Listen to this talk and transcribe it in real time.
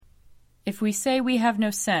If we say we have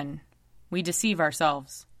no sin, we deceive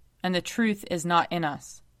ourselves, and the truth is not in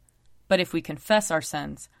us. But if we confess our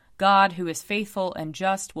sins, God, who is faithful and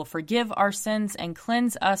just, will forgive our sins and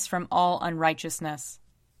cleanse us from all unrighteousness.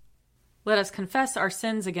 Let us confess our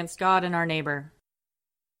sins against God and our neighbor.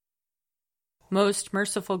 Most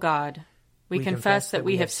merciful God, we confess that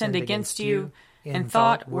we have sinned against you in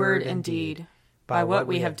thought, word, and deed, by what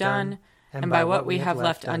we have done and by what we have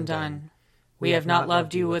left undone. We have not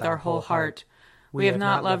loved you with our whole heart. We have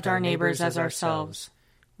not loved our neighbors as ourselves.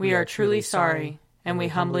 We are truly sorry, and we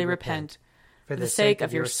humbly repent. For the sake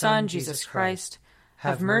of your Son, Jesus Christ,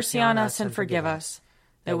 have mercy on us and forgive us,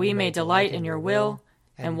 that we may delight in your will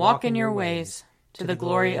and walk in your ways, to the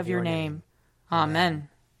glory of your name. Amen.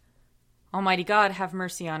 Almighty God, have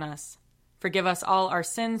mercy on us. Forgive us all our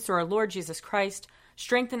sins through our Lord Jesus Christ.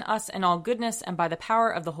 Strengthen us in all goodness, and by the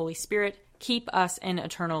power of the Holy Spirit, keep us in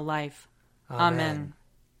eternal life. Amen.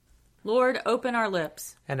 Lord, open our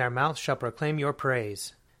lips, and our mouth shall proclaim your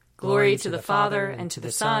praise. Glory to the Father, and to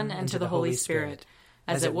the Son, and to the Holy Spirit,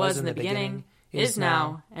 as it was in the beginning, is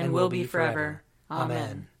now, and will be forever.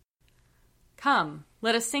 Amen. Come,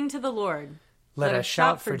 let us sing to the Lord. Let us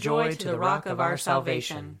shout for joy to the rock of our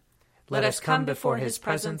salvation. Let us come before his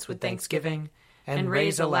presence with thanksgiving, and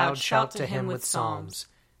raise a loud shout to him with psalms.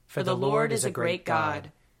 For the Lord is a great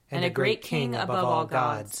God, and a great King above all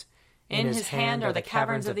gods. In his hand are the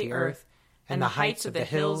caverns of the earth, and the heights of the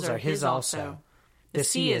hills are his also. The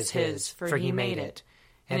sea is his, for he made it,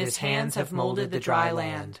 and his hands have molded the dry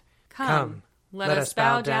land. Come, let us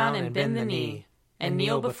bow down and bend the knee, and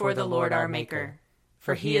kneel before the Lord our Maker.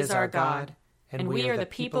 For he is our God, and we are the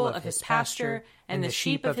people of his pasture and the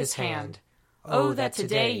sheep of his hand. Oh, that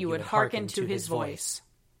today you would hearken to his voice.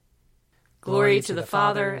 Glory to the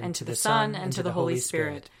Father, and to the Son, and to the Holy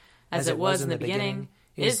Spirit, as it was in the beginning,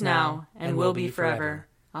 is now, and will be forever.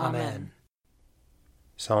 Amen.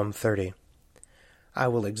 Psalm 30. I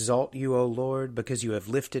will exalt you, O Lord, because you have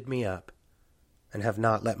lifted me up, and have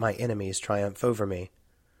not let my enemies triumph over me.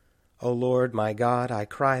 O Lord, my God, I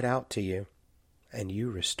cried out to you, and you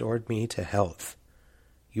restored me to health.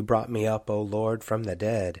 You brought me up, O Lord, from the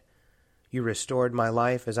dead. You restored my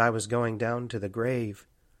life as I was going down to the grave.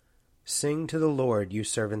 Sing to the Lord, you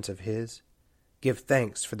servants of his. Give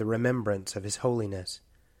thanks for the remembrance of his holiness.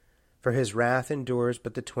 For his wrath endures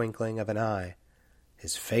but the twinkling of an eye,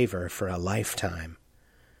 his favor for a lifetime.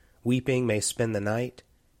 Weeping may spend the night,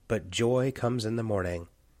 but joy comes in the morning.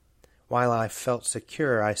 While I felt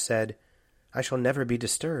secure, I said, I shall never be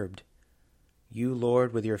disturbed. You,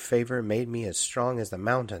 Lord, with your favor made me as strong as the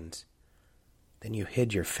mountains. Then you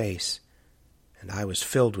hid your face, and I was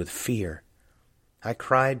filled with fear. I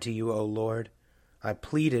cried to you, O Lord. I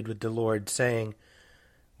pleaded with the Lord, saying,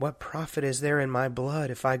 What profit is there in my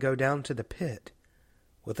blood if I go down to the pit?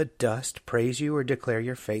 Will the dust praise you or declare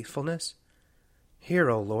your faithfulness?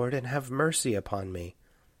 Hear, O Lord, and have mercy upon me.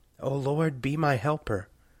 O Lord, be my helper.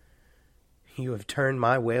 You have turned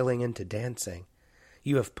my wailing into dancing.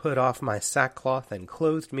 You have put off my sackcloth and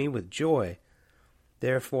clothed me with joy.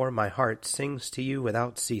 Therefore my heart sings to you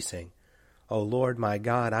without ceasing. O Lord my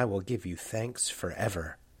God, I will give you thanks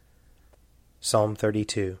forever. Psalm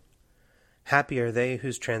 32. Happy are they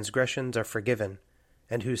whose transgressions are forgiven,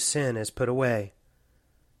 and whose sin is put away.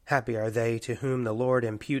 Happy are they to whom the Lord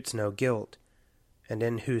imputes no guilt, and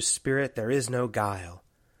in whose spirit there is no guile.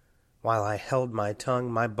 While I held my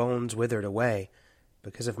tongue, my bones withered away,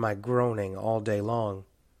 because of my groaning all day long.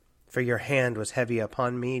 For your hand was heavy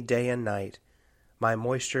upon me day and night. My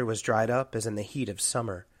moisture was dried up as in the heat of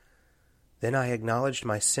summer. Then I acknowledged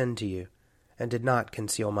my sin to you, and did not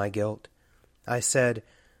conceal my guilt. I said,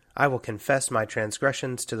 I will confess my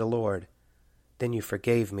transgressions to the Lord. Then you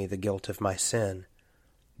forgave me the guilt of my sin.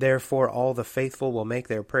 Therefore all the faithful will make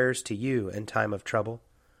their prayers to you in time of trouble.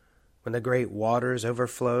 When the great waters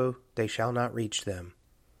overflow, they shall not reach them.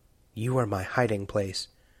 You are my hiding place.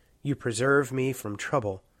 You preserve me from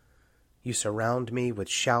trouble. You surround me with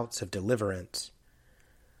shouts of deliverance.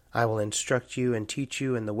 I will instruct you and teach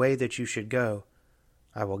you in the way that you should go.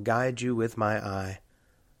 I will guide you with my eye.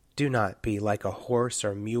 Do not be like a horse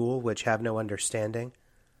or mule which have no understanding,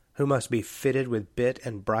 who must be fitted with bit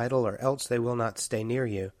and bridle, or else they will not stay near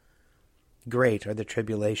you. Great are the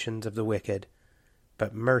tribulations of the wicked,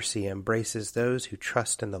 but mercy embraces those who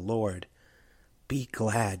trust in the Lord. Be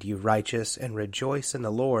glad, you righteous, and rejoice in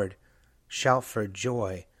the Lord. Shout for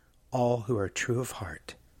joy, all who are true of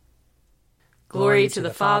heart. Glory to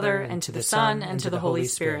the Father, and to the Son, and to the Holy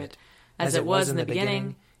Spirit, as it was in the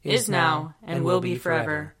beginning, is now, and will be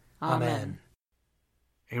forever. Amen.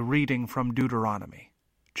 A reading from Deuteronomy,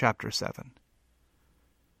 chapter 7.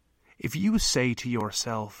 If you say to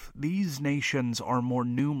yourself, "These nations are more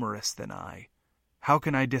numerous than I, how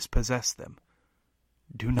can I dispossess them?"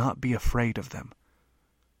 do not be afraid of them.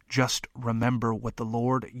 Just remember what the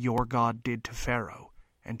Lord your God did to Pharaoh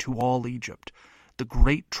and to all Egypt, the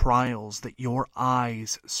great trials that your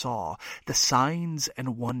eyes saw, the signs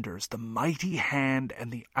and wonders, the mighty hand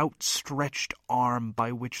and the outstretched arm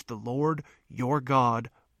by which the Lord your God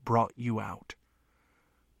brought you out.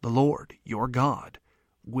 The Lord your God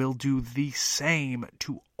will do the same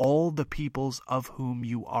to all the peoples of whom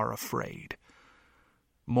you are afraid.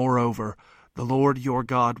 Moreover, the Lord your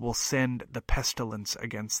God will send the pestilence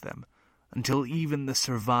against them, until even the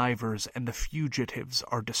survivors and the fugitives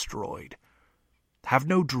are destroyed. Have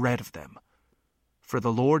no dread of them, for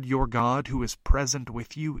the Lord your God who is present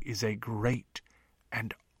with you is a great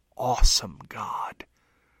and awesome God.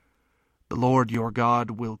 The Lord your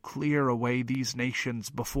God will clear away these nations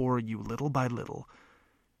before you little by little.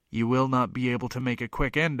 You will not be able to make a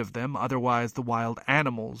quick end of them, otherwise the wild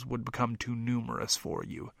animals would become too numerous for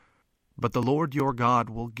you. But the Lord your God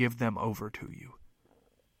will give them over to you,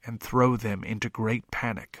 and throw them into great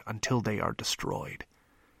panic until they are destroyed.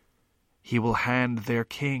 He will hand their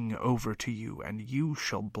king over to you, and you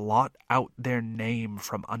shall blot out their name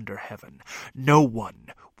from under heaven. No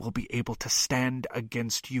one will be able to stand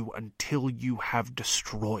against you until you have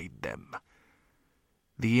destroyed them.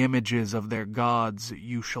 The images of their gods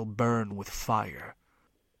you shall burn with fire.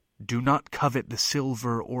 Do not covet the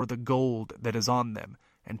silver or the gold that is on them,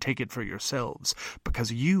 and take it for yourselves,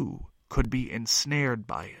 because you could be ensnared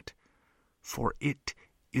by it. For it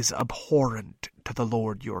is abhorrent to the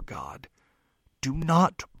Lord your God. Do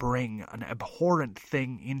not bring an abhorrent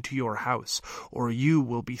thing into your house, or you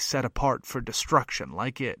will be set apart for destruction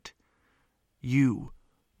like it. You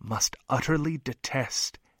must utterly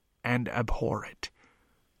detest and abhor it,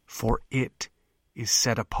 for it is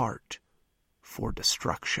set apart for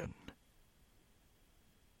destruction.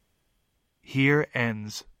 Here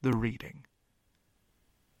ends the reading.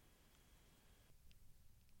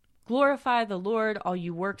 Glorify the Lord, all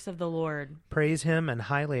you works of the Lord. Praise him and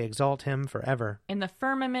highly exalt him forever. In the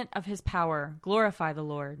firmament of his power, glorify the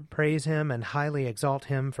Lord. Praise him and highly exalt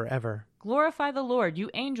him forever. Glorify the Lord, you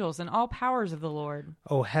angels and all powers of the Lord.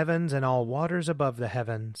 O heavens and all waters above the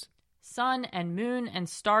heavens. Sun and moon and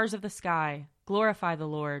stars of the sky, glorify the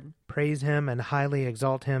Lord. Praise him and highly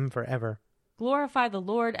exalt him forever. Glorify the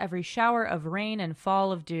Lord, every shower of rain and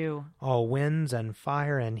fall of dew. All winds and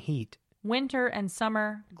fire and heat. Winter and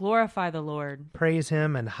summer, glorify the Lord. Praise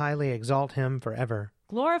him and highly exalt him forever.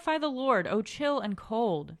 Glorify the Lord, O chill and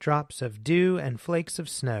cold. Drops of dew and flakes of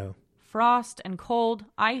snow. Frost and cold,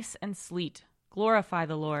 ice and sleet, glorify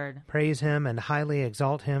the Lord. Praise him and highly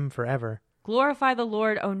exalt him forever. Glorify the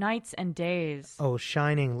Lord, O nights and days. O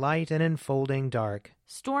shining light and enfolding dark.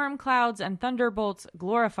 Storm clouds and thunderbolts,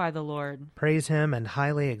 glorify the Lord. Praise him and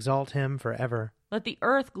highly exalt him forever. Let the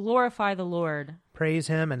earth glorify the Lord. Praise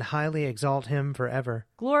him and highly exalt him forever.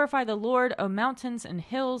 Glorify the Lord, O mountains and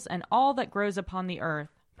hills, and all that grows upon the earth.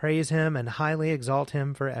 Praise him and highly exalt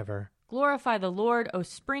him forever. Glorify the Lord, O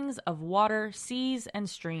springs of water, seas and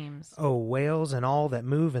streams. O whales and all that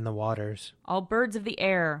move in the waters. All birds of the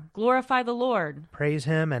air, glorify the Lord. Praise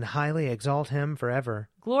him and highly exalt him forever.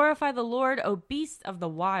 Glorify the Lord, O beasts of the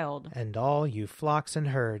wild. And all you flocks and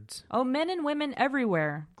herds. O men and women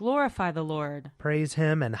everywhere, glorify the Lord. Praise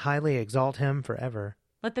him and highly exalt him forever.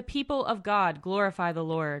 Let the people of God glorify the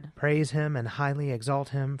Lord. Praise him and highly exalt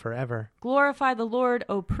him forever. Glorify the Lord,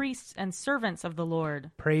 O priests and servants of the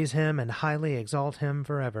Lord. Praise him and highly exalt him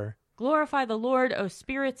forever. Glorify the Lord, O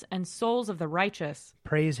spirits and souls of the righteous.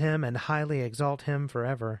 Praise him and highly exalt him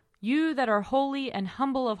forever. You that are holy and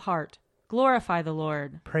humble of heart, glorify the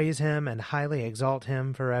Lord. Praise him and highly exalt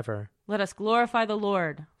him forever. Let us glorify the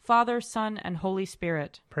Lord, Father, Son, and Holy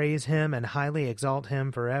Spirit. Praise him and highly exalt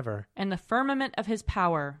him forever. In the firmament of his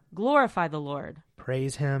power, glorify the Lord.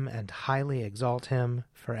 Praise him and highly exalt him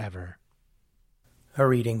forever. A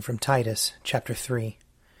reading from Titus, chapter 3.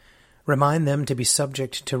 Remind them to be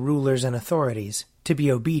subject to rulers and authorities, to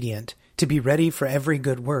be obedient, to be ready for every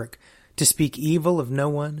good work, to speak evil of no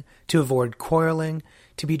one, to avoid quarreling,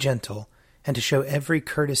 to be gentle, and to show every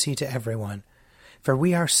courtesy to everyone. For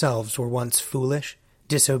we ourselves were once foolish,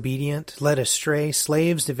 disobedient, led astray,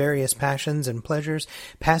 slaves to various passions and pleasures,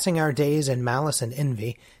 passing our days in malice and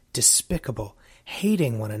envy, despicable,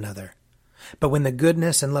 hating one another. But when the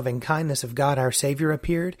goodness and loving kindness of God our Savior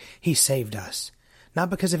appeared, he saved us,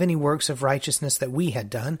 not because of any works of righteousness that we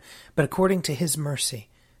had done, but according to his mercy,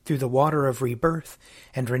 through the water of rebirth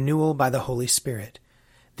and renewal by the Holy Spirit.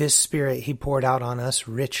 This Spirit he poured out on us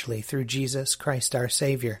richly through Jesus Christ our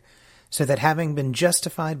Savior, so that having been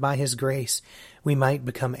justified by his grace, we might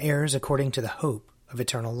become heirs according to the hope of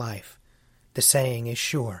eternal life. The saying is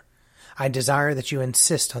sure. I desire that you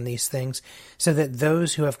insist on these things, so that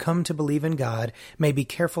those who have come to believe in God may be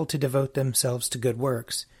careful to devote themselves to good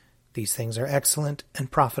works. These things are excellent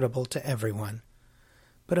and profitable to everyone.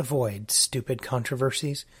 But avoid stupid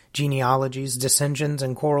controversies, genealogies, dissensions,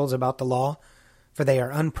 and quarrels about the law, for they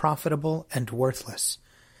are unprofitable and worthless.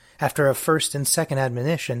 After a first and second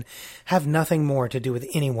admonition, have nothing more to do with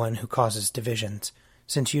anyone who causes divisions,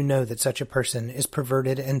 since you know that such a person is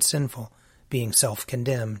perverted and sinful, being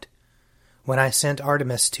self-condemned. When I sent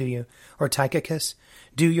Artemas to you, or Tychicus,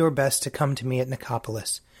 do your best to come to me at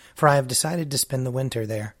Nicopolis, for I have decided to spend the winter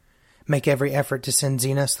there. Make every effort to send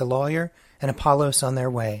Zenas the lawyer and Apollos on their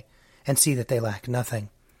way, and see that they lack nothing.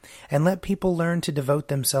 And let people learn to devote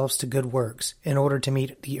themselves to good works, in order to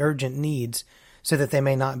meet the urgent needs, so that they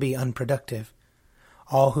may not be unproductive.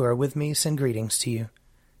 All who are with me send greetings to you.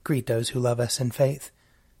 Greet those who love us in faith.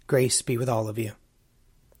 Grace be with all of you.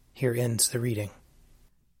 Here ends the reading.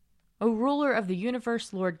 O ruler of the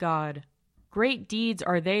universe, Lord God, great deeds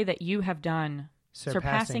are they that you have done,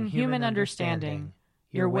 surpassing human understanding.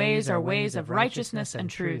 Your ways are ways of righteousness and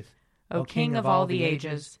truth, O King of all the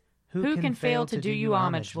ages. Who can fail to do you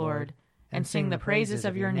homage, Lord, and sing the praises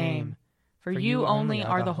of your name? For you only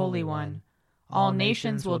are the Holy One. All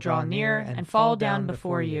nations will draw near and fall down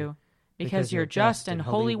before you, because your just and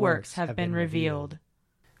holy works have been revealed.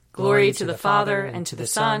 Glory to the Father, and to the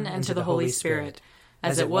Son, and to the Holy Spirit,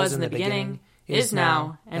 as it was in the beginning, is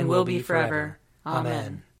now, and will be forever.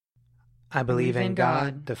 Amen. I believe in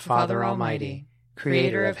God, the Father Almighty,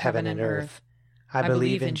 creator of heaven and earth. I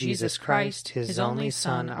believe in Jesus Christ, his only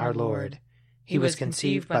Son, our Lord. He was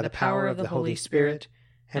conceived by the power of the Holy Spirit,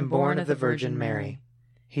 and born of the Virgin Mary.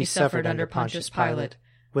 He suffered under Pontius Pilate,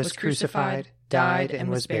 was crucified, died, and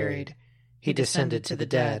was buried. He descended to the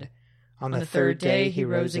dead. On the third day he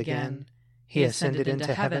rose again. He ascended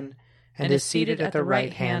into heaven, and is seated at the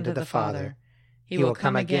right hand of the Father. He will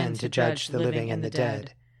come again to judge the living and the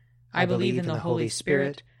dead. I believe in the Holy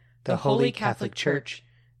Spirit, the Holy Catholic Church,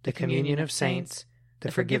 the communion of saints,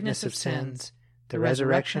 the forgiveness of sins, the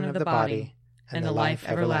resurrection of the body, and the life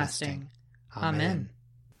everlasting. Amen.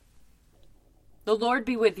 The Lord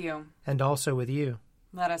be with you. And also with you.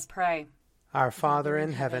 Let us pray. Our Father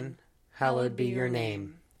in heaven, hallowed be your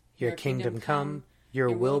name. Your kingdom come, your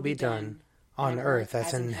will be done, on earth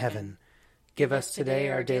as in heaven. Give us today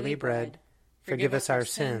our daily bread. Forgive us our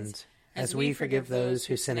sins, as we forgive those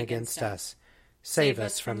who sin against us. Save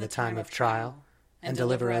us from the time of trial, and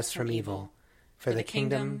deliver us from evil. For the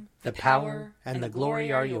kingdom, the power, and the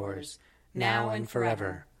glory are yours, now and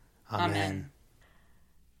forever. Amen.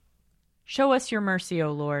 Show us your mercy,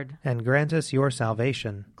 O Lord. And grant us your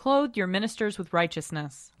salvation. Clothe your ministers with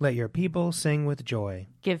righteousness. Let your people sing with joy.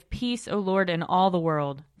 Give peace, O Lord, in all the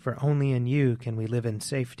world. For only in you can we live in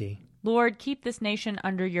safety. Lord, keep this nation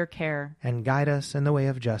under your care. And guide us in the way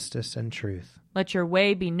of justice and truth. Let your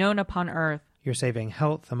way be known upon earth. Your saving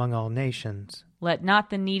health among all nations. Let not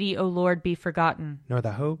the needy, O Lord, be forgotten. Nor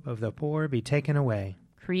the hope of the poor be taken away.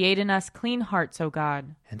 Create in us clean hearts, O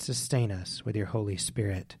God. And sustain us with your Holy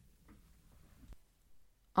Spirit.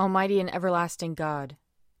 Almighty and everlasting God,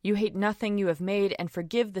 you hate nothing you have made and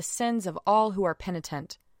forgive the sins of all who are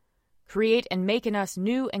penitent. Create and make in us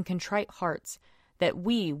new and contrite hearts, that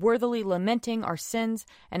we, worthily lamenting our sins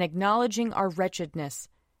and acknowledging our wretchedness,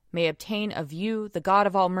 may obtain of you, the God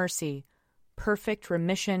of all mercy, perfect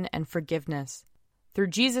remission and forgiveness. Through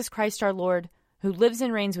Jesus Christ our Lord, who lives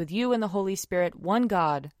and reigns with you in the Holy Spirit, one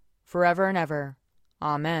God, forever and ever.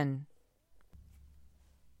 Amen.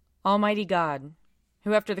 Almighty God,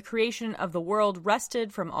 who after the creation of the world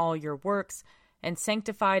rested from all your works and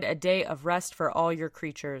sanctified a day of rest for all your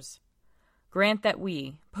creatures, grant that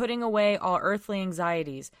we, putting away all earthly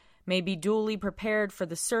anxieties, may be duly prepared for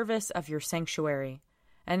the service of your sanctuary,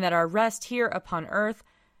 and that our rest here upon earth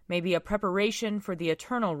may be a preparation for the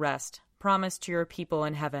eternal rest promised to your people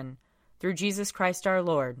in heaven, through Jesus Christ our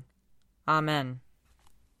Lord. Amen.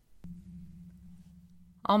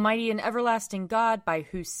 Almighty and everlasting God, by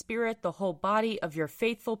whose Spirit the whole body of your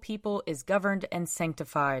faithful people is governed and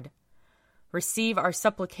sanctified, receive our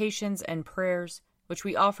supplications and prayers, which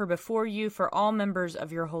we offer before you for all members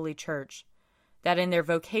of your holy church, that in their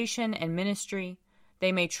vocation and ministry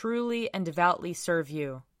they may truly and devoutly serve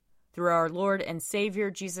you, through our Lord and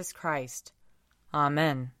Savior Jesus Christ.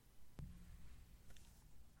 Amen.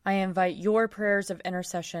 I invite your prayers of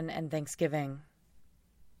intercession and thanksgiving.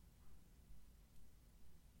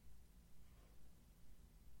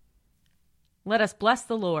 Let us bless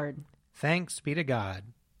the Lord. Thanks be to God.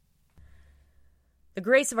 The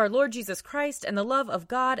grace of our Lord Jesus Christ and the love of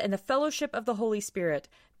God and the fellowship of the Holy Spirit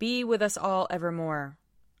be with us all evermore.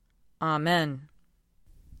 Amen.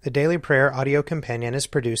 The Daily Prayer audio companion is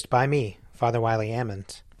produced by me, Father Wiley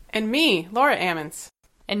Ammons. And me, Laura Ammons.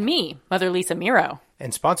 And me, Mother Lisa Miro.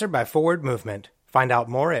 And sponsored by Forward Movement. Find out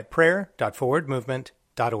more at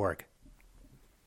prayer.forwardmovement.org.